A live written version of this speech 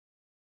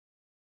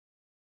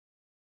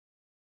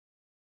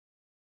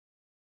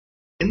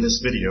In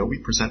this video, we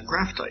present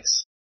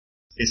GraphDice,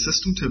 a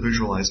system to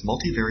visualize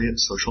multivariate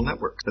social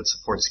network that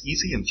supports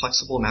easy and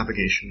flexible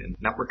navigation in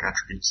network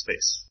attribute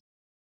space.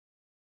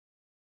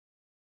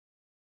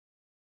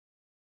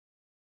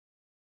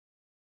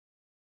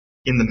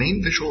 In the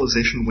main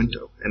visualization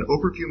window, an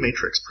overview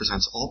matrix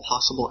presents all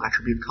possible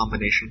attribute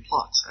combination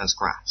plots as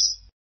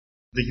graphs.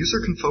 The user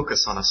can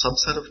focus on a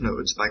subset of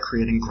nodes by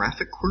creating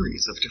graphic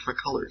queries of different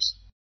colors.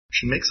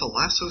 She makes a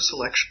lasso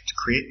selection to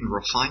create and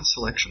refine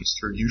selections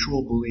through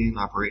usual Boolean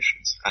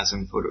operations, as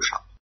in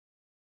Photoshop.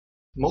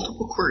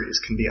 Multiple queries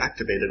can be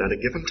activated at a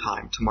given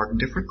time to mark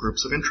different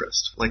groups of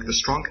interest, like the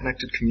strong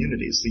connected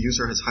communities the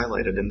user has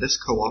highlighted in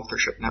this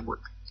co-authorship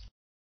network.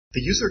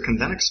 The user can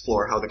then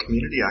explore how the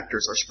community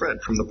actors are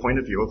spread from the point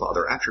of view of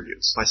other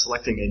attributes by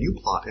selecting a new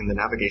plot in the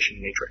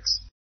navigation matrix.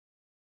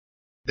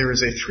 There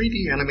is a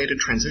 3D animated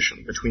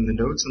transition between the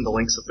nodes and the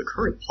links of the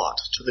current plot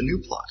to the new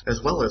plot,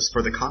 as well as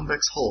for the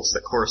convex hulls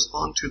that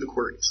correspond to the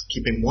queries,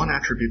 keeping one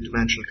attribute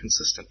dimension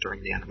consistent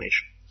during the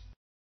animation.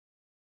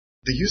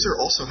 The user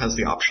also has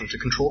the option to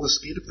control the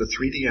speed of the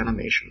 3D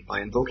animation by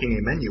invoking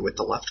a menu with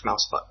the left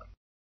mouse button.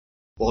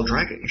 While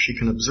dragging, she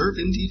can observe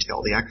in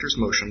detail the actor's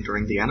motion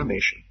during the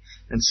animation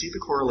and see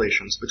the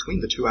correlations between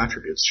the two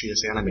attributes she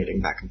is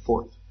animating back and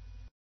forth.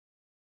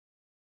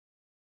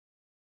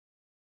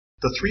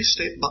 The three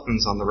state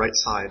buttons on the right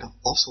side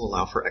also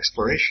allow for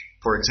exploration,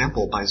 for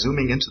example by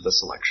zooming into the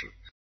selection.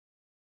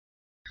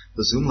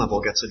 The zoom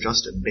level gets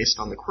adjusted based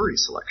on the query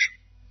selection.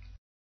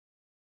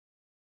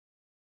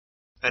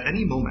 At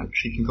any moment,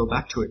 she can go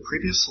back to a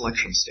previous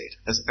selection state,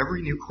 as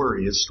every new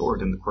query is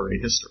stored in the query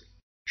history.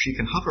 She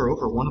can hover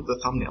over one of the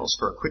thumbnails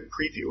for a quick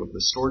preview of the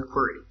stored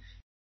query,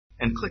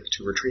 and click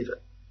to retrieve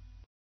it.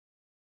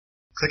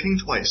 Clicking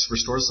twice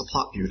restores the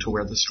plot view to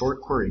where the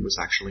stored query was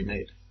actually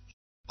made.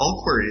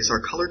 All queries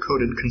are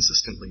color-coded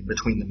consistently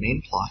between the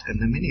main plot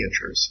and the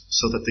miniatures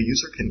so that the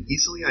user can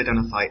easily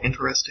identify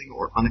interesting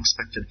or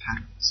unexpected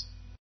patterns.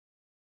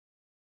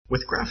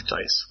 With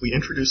GraphDice, we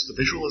introduce the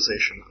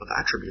visualization of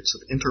attributes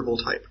of interval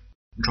type,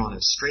 drawn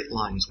as straight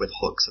lines with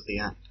hooks at the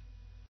end.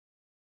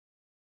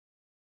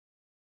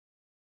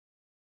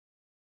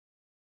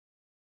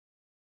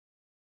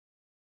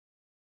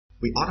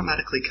 We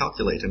automatically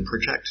calculate and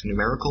project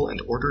numerical and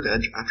ordered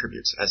edge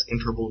attributes as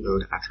interval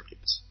node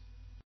attributes.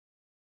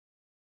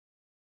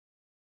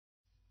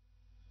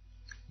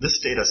 This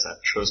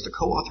dataset shows the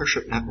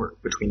co-authorship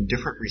network between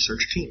different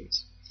research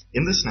teams.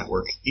 In this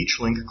network, each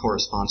link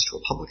corresponds to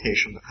a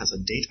publication that has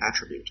a date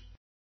attribute.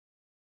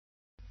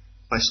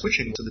 By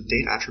switching to the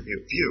date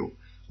attribute view,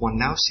 one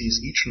now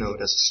sees each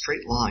node as a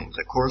straight line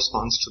that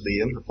corresponds to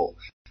the interval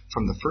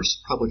from the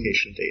first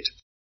publication date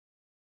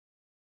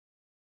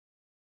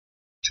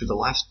to the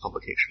last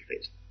publication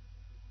date.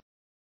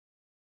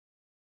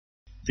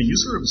 The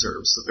user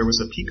observes that there was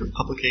a peak of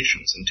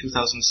publications in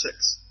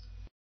 2006.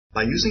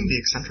 By using the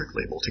eccentric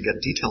label to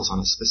get details on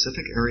a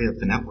specific area of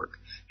the network,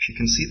 she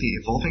can see the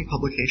evolving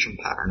publication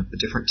pattern of the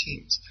different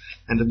teams,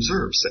 and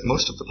observes that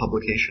most of the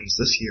publications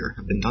this year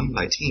have been done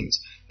by teams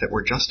that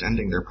were just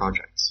ending their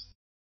projects.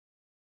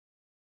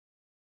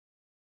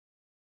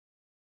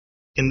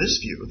 In this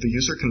view, the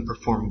user can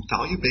perform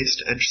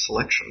value-based edge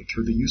selection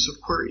through the use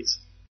of queries.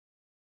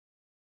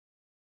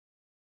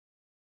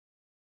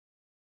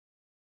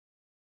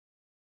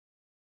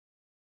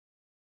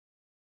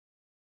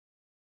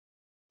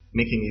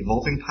 Making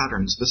evolving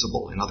patterns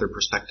visible in other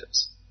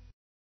perspectives.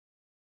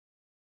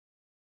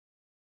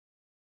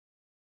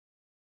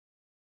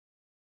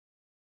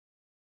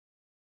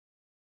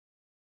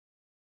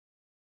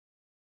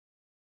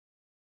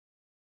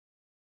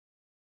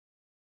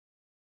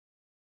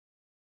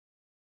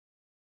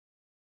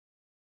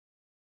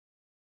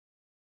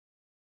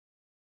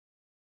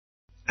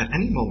 At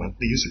any moment,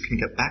 the user can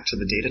get back to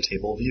the data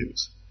table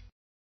views.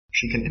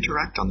 She can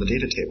interact on the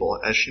data table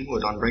as she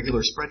would on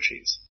regular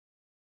spreadsheets,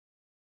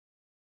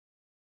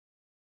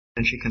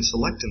 and she can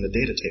select in the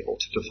data table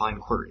to define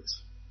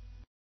queries.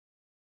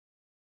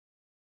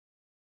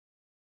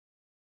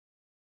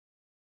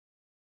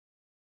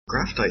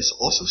 GraphDice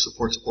also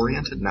supports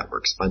oriented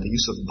networks by the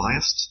use of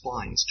biased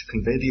splines to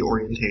convey the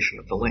orientation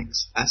of the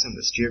links, as in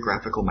this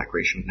geographical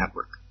migration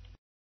network.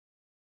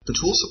 The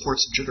tool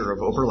supports jitter of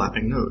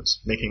overlapping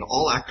nodes, making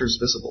all actors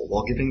visible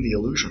while giving the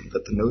illusion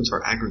that the nodes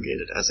are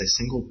aggregated as a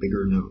single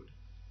bigger node.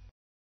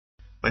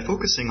 By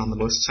focusing on the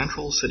most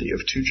central city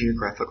of two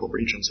geographical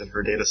regions in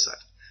her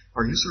dataset,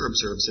 our user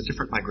observes a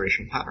different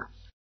migration pattern.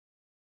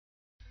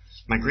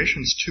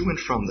 Migrations to and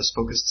from this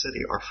focused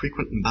city are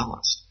frequent and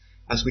balanced,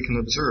 as we can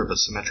observe a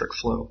symmetric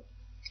flow,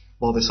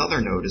 while this other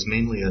node is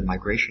mainly a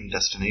migration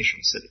destination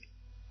city.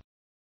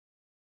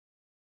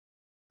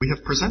 We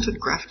have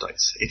presented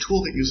GraphDice, a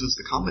tool that uses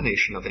the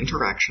combination of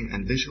interaction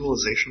and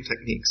visualization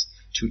techniques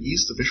to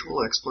ease the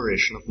visual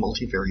exploration of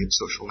multivariate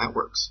social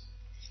networks.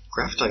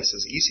 GraphDice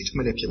is easy to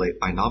manipulate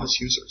by novice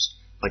users,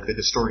 like the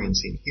historian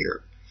seen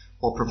here,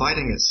 while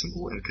providing a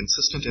simple and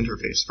consistent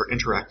interface for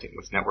interacting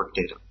with network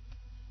data.